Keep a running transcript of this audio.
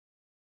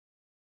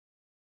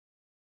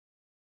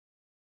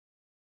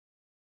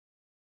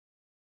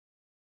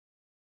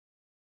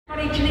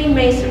Janeen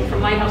Mason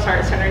from Lighthouse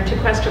ArtCenter in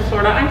Tequesta,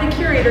 Florida. I'm the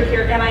curator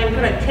here, and I'm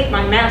going to take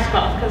my mask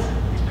off because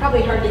it's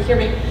probably hard to hear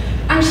me.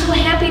 I'm so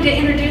happy to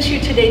introduce you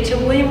today to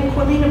William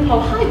Kwamena-Poh.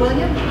 Hi,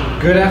 William.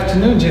 Good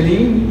afternoon,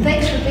 Janeen.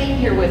 Thanks for being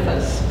here with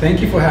us.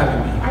 Thank you for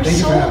having me. Our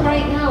show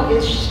right now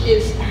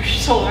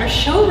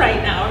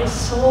is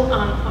Soul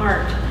on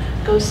Art,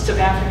 Ghosts of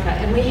Africa,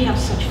 and we have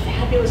such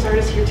fabulous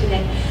artists here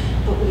today,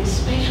 but we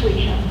especially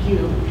have you.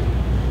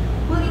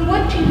 William,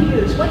 what do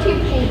you use? What do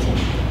you paint in?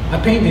 I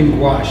paint in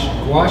gouache.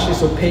 Gouache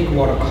is opaque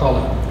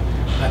watercolor.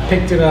 I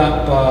picked it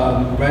up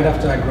right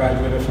after I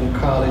graduated from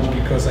college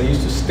because I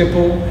used to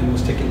stipple and it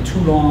was taking too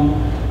long,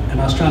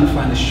 and I was trying to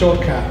find a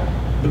shortcut.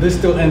 But this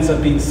still ends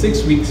up being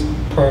 6 weeks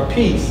per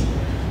piece,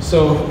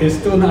 so it's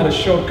still not a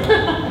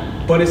shortcut.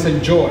 But it's a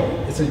joy.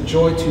 It's a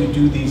joy to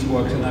do these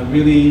works, and I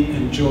really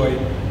enjoy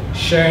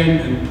sharing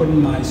and putting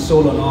my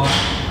soul and art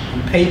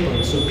on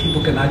paper so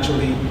people can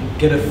actually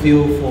get a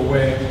feel for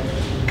where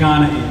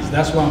Ghana is.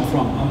 That's where I'm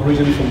from. I'm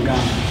originally from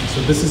Ghana. So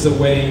this is a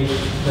way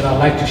that I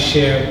like to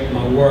share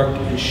my work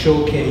and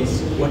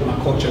showcase what my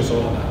culture is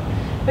all about.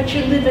 But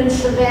you live in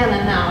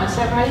Savannah now, is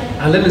that right?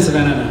 I live in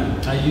Savannah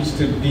now. I used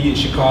to be in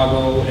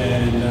Chicago,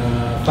 and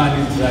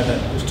finally decided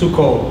that it was too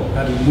cold.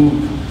 I had to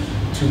move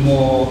to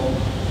more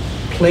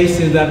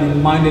places that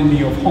reminded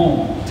me of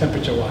home,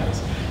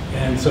 temperature-wise.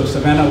 And so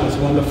Savannah was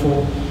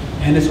wonderful,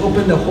 and it's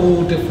opened a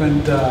whole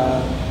different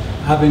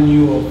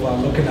avenue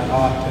of looking at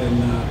art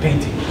and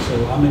painting.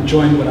 So I'm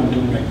enjoying what I'm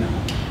doing right now.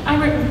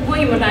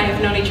 William and I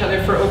have known each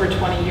other for over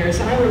 20 years,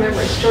 and I remember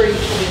a story you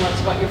told me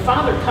once about your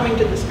father coming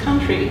to this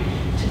country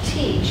to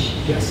teach.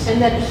 Yes.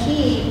 And that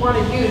he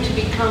wanted you to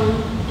become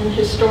an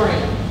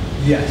historian.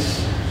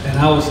 Yes. And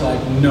I was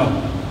like, no.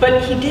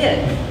 But he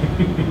did.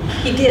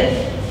 He did.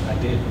 I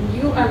did.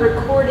 You are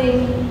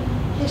recording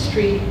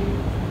history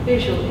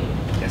visually.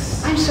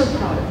 Yes. I'm so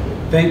proud of you.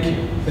 Thank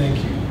you.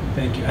 Thank you.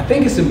 Thank you. I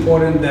think it's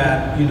important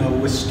that, you know,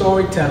 with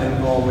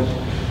storytelling or with,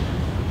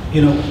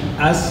 you know,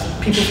 as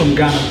people from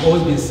Ghana have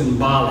always been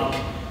symbolic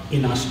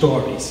in our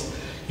stories.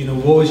 You know,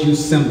 we've always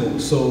used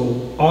symbols.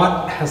 So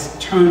art has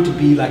turned to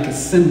be like a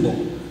symbol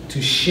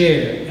to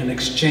share and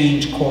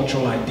exchange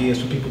cultural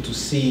ideas for people to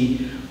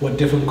see what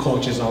different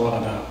cultures are all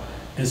about.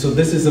 And so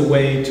this is a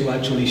way to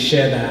actually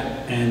share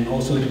that and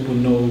also let people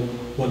know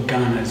what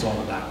Ghana is all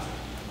about.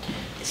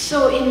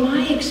 So in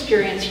my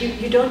experience,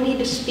 you don't need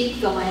to speak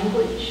the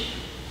language.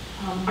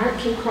 Art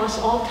can cross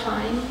all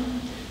time,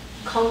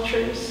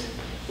 cultures.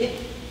 It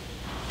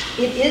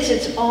is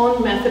its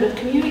own method of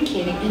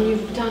communicating, and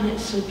you've done it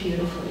so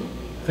beautifully.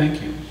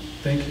 Thank you.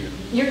 Thank you.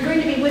 You're going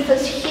to be with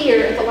us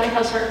here at the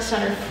Lighthouse Art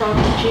Center from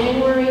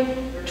January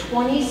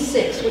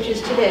 26th, which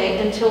is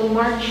today, until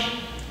March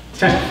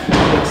 10th.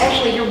 Yes.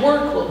 Actually, your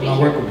work will be here.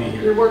 My work will be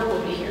here. Your work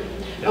will be here.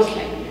 Yes.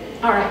 Okay.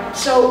 All right.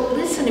 So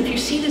listen, if you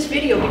see this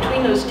video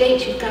between those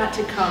dates, you've got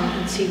to come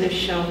and see this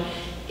show.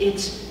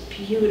 It's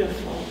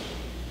beautiful.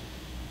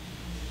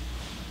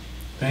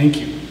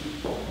 Thank you.